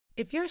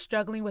If you're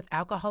struggling with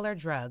alcohol or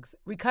drugs,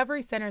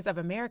 Recovery Centers of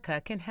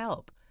America can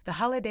help. The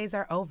holidays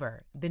are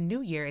over, the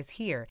new year is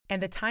here,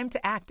 and the time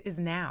to act is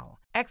now.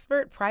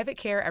 Expert private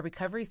care at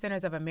Recovery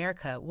Centers of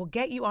America will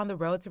get you on the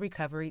road to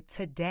recovery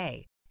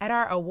today. At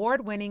our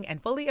award-winning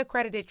and fully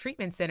accredited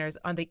treatment centers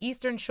on the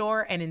Eastern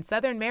Shore and in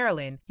Southern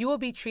Maryland, you will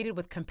be treated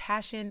with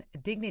compassion,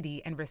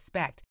 dignity, and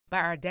respect by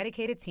our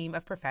dedicated team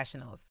of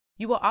professionals.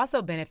 You will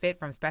also benefit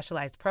from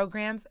specialized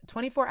programs,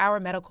 24-hour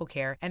medical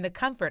care, and the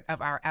comfort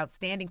of our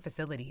outstanding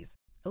facilities.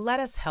 Let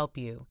us help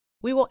you.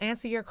 We will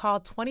answer your call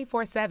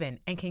 24/7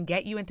 and can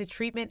get you into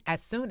treatment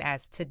as soon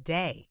as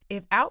today.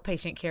 If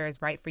outpatient care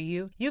is right for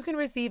you, you can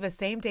receive a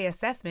same-day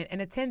assessment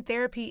and attend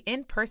therapy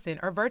in person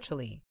or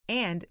virtually.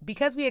 And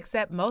because we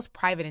accept most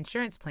private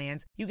insurance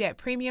plans, you get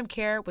premium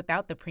care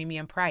without the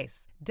premium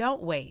price.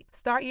 Don't wait.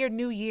 Start your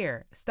new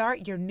year.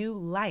 Start your new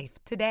life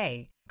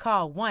today.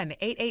 Call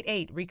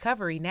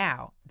 1-888-RECOVERY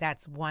now.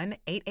 That's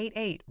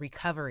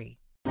 1-888-RECOVERY.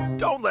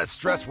 Don't let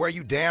stress wear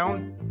you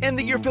down. End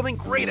the year feeling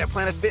great at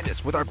Planet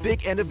Fitness with our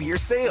big end-of-year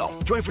sale.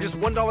 Join for just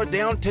 $1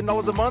 down,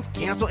 $10 a month,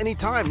 cancel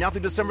anytime now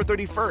through December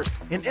 31st.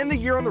 And end the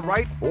year on the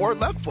right or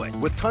left foot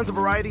with tons of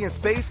variety and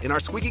space in our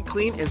squeaky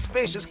clean and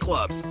spacious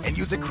clubs. And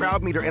use a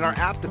crowd meter in our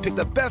app to pick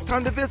the best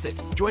time to visit.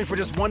 Join for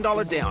just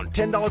 $1 down,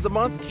 $10 a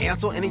month,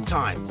 cancel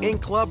anytime. In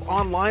club,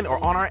 online, or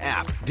on our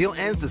app. Deal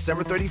ends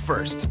December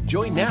 31st.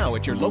 Join now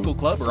at your local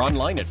club or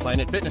online at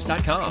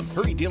planetfitness.com.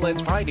 Hurry, deal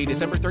ends Friday,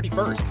 December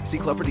 31st. See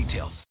club for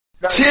details.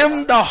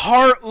 Tim the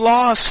Heart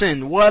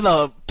Lawson, what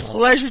a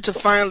pleasure to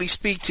finally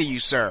speak to you,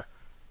 sir.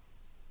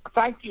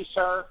 Thank you,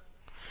 sir.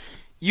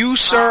 You,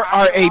 sir,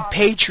 are a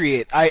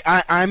patriot.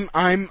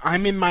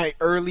 I'm in my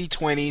early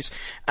 20s,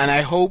 and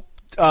I hope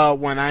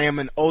when I am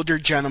an older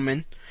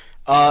gentleman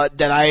that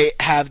I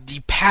have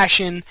the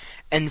passion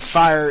and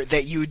fire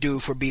that you do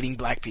for beating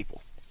black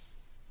people.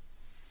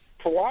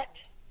 For what?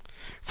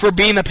 For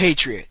being a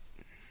patriot.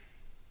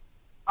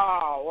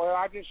 Oh, well,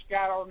 I just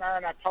got on there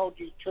and I told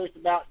you the truth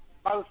about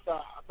both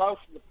of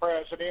the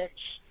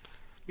presidents.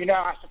 You know,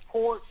 I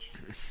support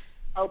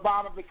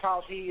Obama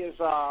because he is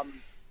the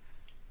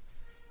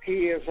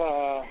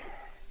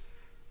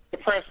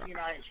president of the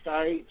United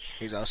States.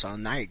 He's also a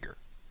Niger.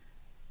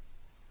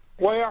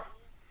 Well,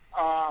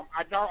 I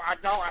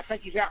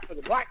think he's out for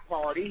the Black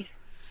Party.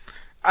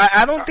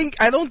 I don't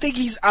think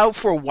he's out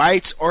for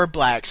whites or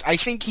blacks. I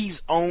think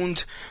he's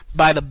owned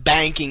by the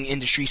banking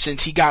industry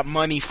since he got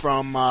money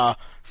from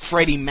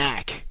Freddie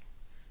Mac.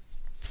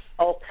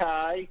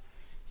 Okay.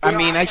 I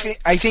mean, I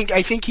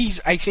think he's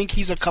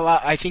a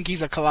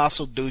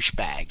colossal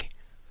douchebag.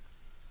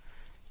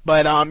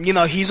 But you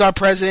know, he's our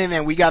president,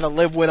 and we got to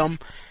live with him.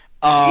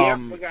 Yeah,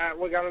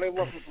 we got to live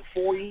with him for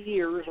 4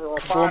 years, or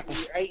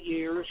 8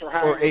 years, or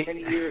however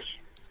many years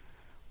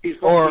he's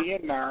going to be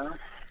in there.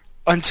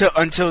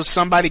 Until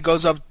somebody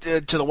goes up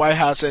to the White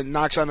House and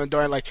knocks on the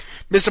door and like,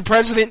 Mr.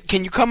 President,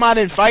 can you come out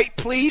and fight,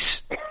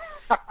 please?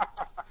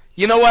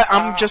 You know what?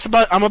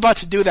 I'm about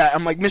to do that.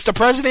 I'm like, Mr.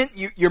 President,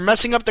 you're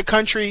messing up the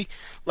country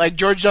like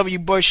George W.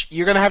 Bush.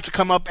 You're gonna have to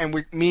come up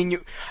and me and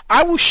you.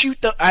 I will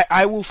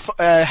I will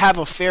have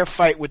a fair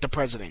fight with the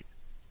president.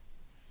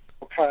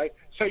 Okay.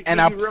 So do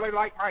you really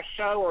like my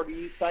show, or do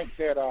you think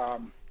that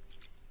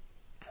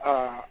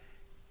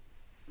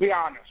be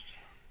honest?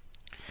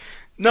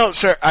 No,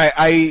 sir.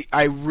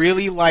 I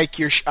really like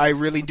I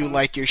really do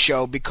like your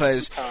show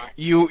because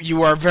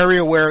you are very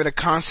aware of the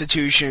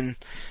Constitution.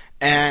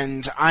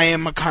 And I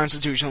am a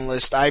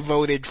constitutionalist. I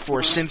voted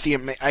for Cynthia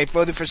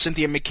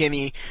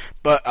McKinney,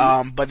 but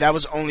that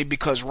was only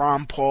because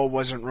Ron Paul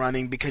wasn't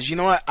running. Because you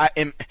know what,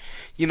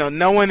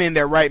 no one in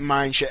their right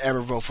mind should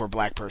ever vote for a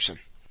black person.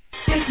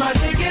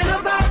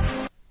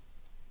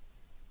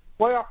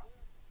 Well,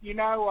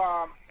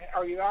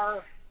 are you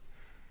there?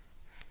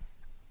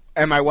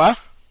 Am I what?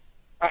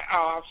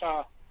 That's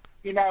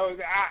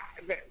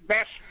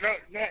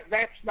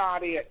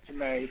not it to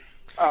me.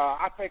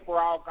 I think we're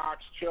all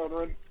God's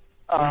children.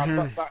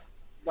 But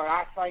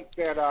I think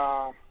that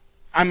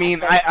I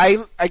mean,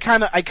 I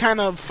kind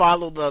of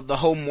follow the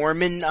whole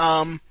Mormon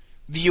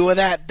view of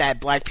that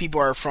black people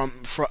are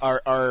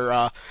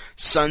are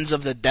sons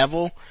of the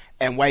devil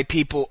and white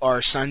people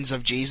are sons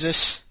of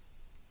Jesus.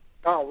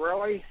 Oh,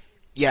 really?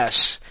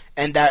 Yes,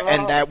 and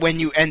that when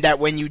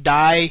you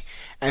die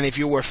and if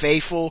you were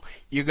faithful,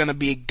 you're gonna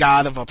be a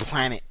god of a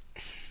planet.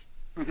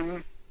 Mm-hmm.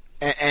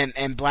 And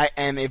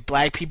if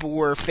black people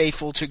were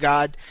faithful to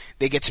God,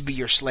 they get to be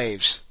your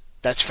slaves.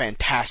 That's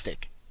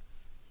fantastic.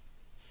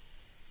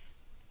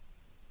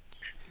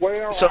 Well,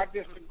 I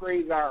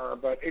disagree there,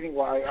 but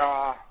anyway.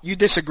 You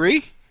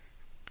disagree?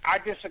 I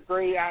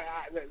disagree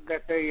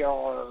that they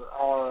are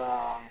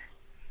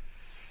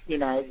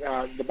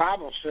the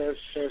Bible says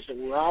that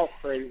we're all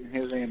created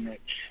in His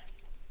image.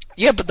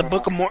 Yeah, but the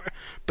Book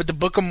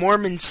of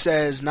Mormon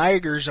says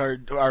Nigers are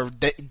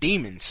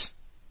demons.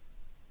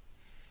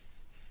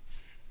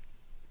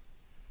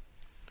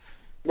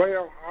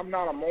 Well, I'm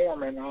not a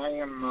Mormon. I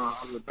am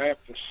of the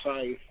Baptist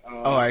faith.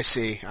 Oh, I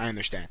see. I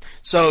understand.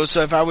 So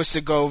if I was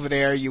to go over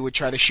there, you would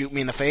try to shoot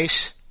me in the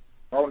face?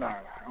 Oh no.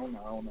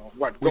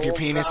 What? With your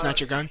penis, not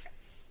your gun?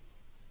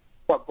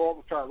 What, go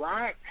over to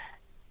Iraq?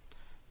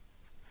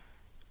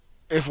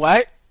 If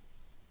what?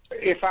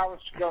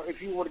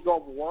 If you were to go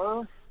over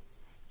where?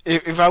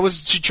 If I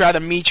was to try to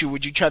meet you,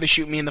 would you try to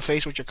shoot me in the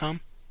face with your cum?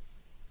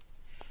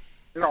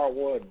 No, I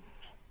wouldn't.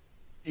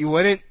 You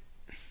wouldn't?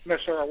 No,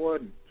 sir, I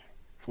wouldn't.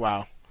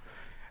 Wow.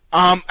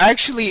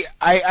 Actually,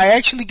 I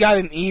actually got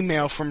an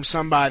email from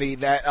somebody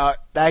that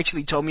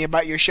actually told me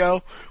about your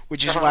show,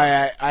 which is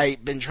why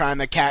I've been trying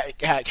to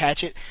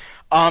catch it.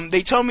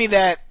 They told me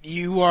that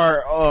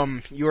you're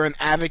an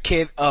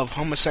advocate of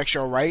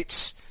homosexual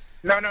rights.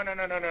 No.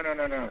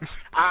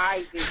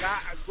 I do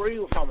not agree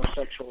with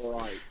homosexual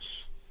rights.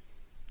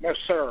 No,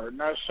 sir.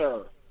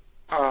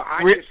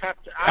 I just have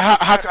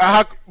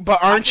to. But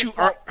aren't you?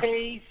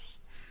 Peace.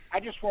 I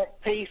just want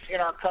peace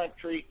in our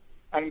country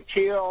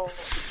until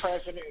the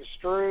president is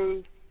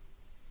through.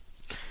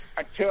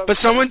 But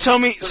someone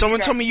told me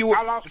you were.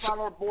 I lost my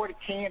little boy to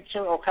cancer.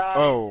 Okay.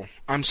 Oh,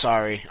 I'm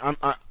sorry.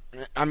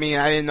 I mean,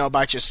 I didn't know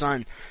about your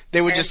son. They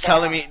were just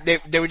telling me.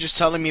 They were just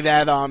telling me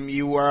that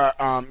you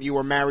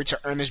were married to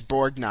Ernest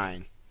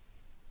Borgnine.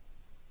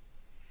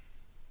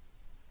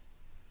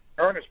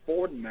 Ernest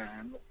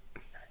Borgnine.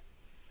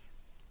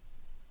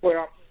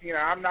 Well,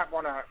 I'm not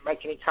going to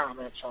make any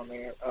comments on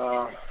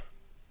that.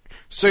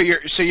 So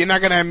you're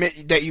not going to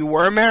admit that you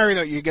were married,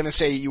 or you're going to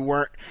say you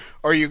weren't,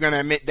 or you're going to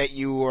admit that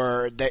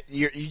you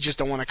just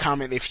don't want to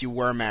comment if you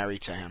were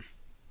married to him.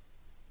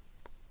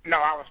 No,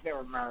 I was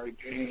never married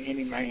to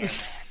any man.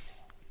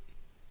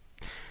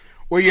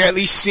 Were you at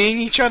least seeing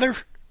each other?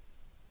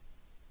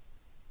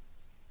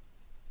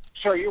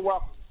 Sir, you're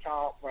welcome to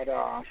talk, but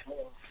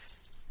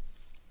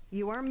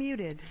you are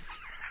muted.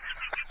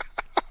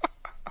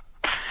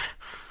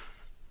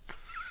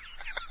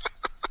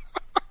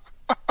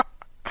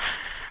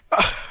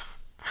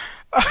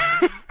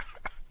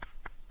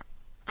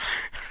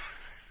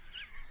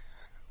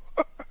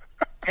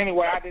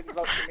 Anyway, I didn't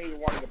vote for either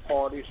one of the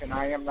parties, and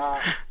I am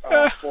not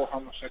for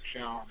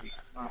homosexuality.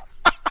 No.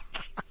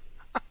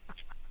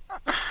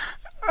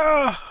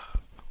 Oh,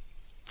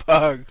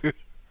 fuck.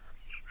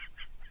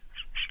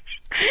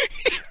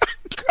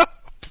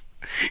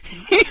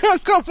 He hung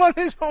up on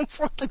his own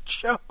fucking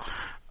show.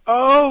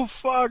 Oh,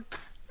 fuck.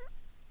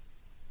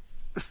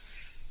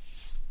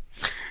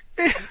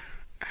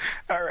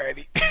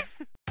 Alrighty.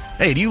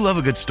 Hey, do you love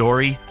a good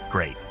story?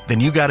 Great. Then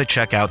you got to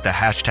check out the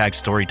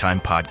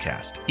 #Storytime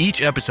podcast.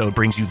 Each episode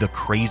brings you the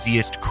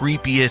craziest,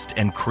 creepiest,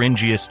 and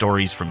cringiest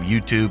stories from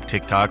YouTube,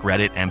 TikTok,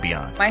 Reddit, and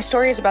beyond. My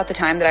story is about the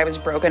time that I was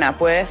broken up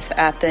with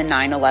at the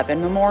 9/11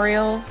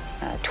 memorial.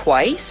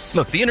 Twice.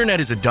 Look, the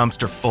internet is a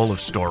dumpster full of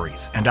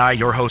stories, and I,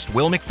 your host,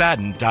 Will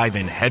McFadden, dive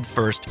in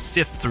headfirst,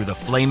 sift through the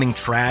flaming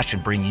trash,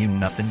 and bring you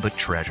nothing but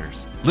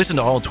treasures. Listen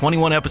to all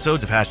 21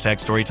 episodes of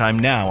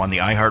 #Storytime now on the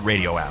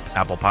iHeartRadio app,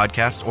 Apple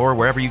Podcasts, or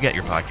wherever you get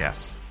your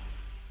podcasts.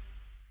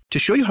 To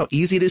show you how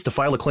easy it is to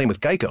file a claim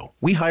with Geico,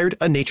 we hired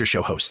a nature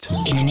show host.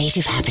 In the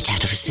native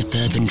habitat of a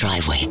suburban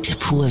driveway, the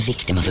poor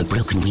victim of a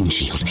broken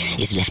windshield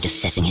is left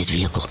assessing his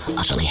vehicle,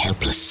 utterly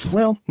helpless.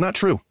 Well, not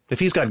true. If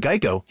he's got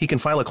Geico, he can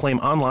file a claim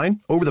online,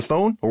 over the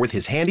phone, or with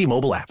his handy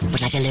mobile app.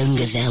 But like a lone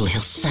gazelle,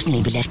 he'll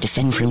suddenly be left to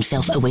fend for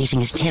himself, awaiting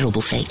his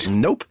terrible fate.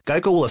 Nope.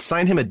 Geico will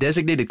assign him a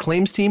designated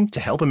claims team to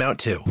help him out,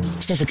 too.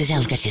 So the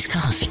gazelle gets his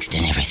car fixed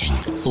and everything.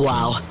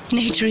 Wow.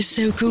 Nature is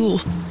so cool.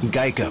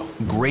 Geico.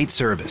 Great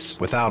service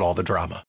without all the drama.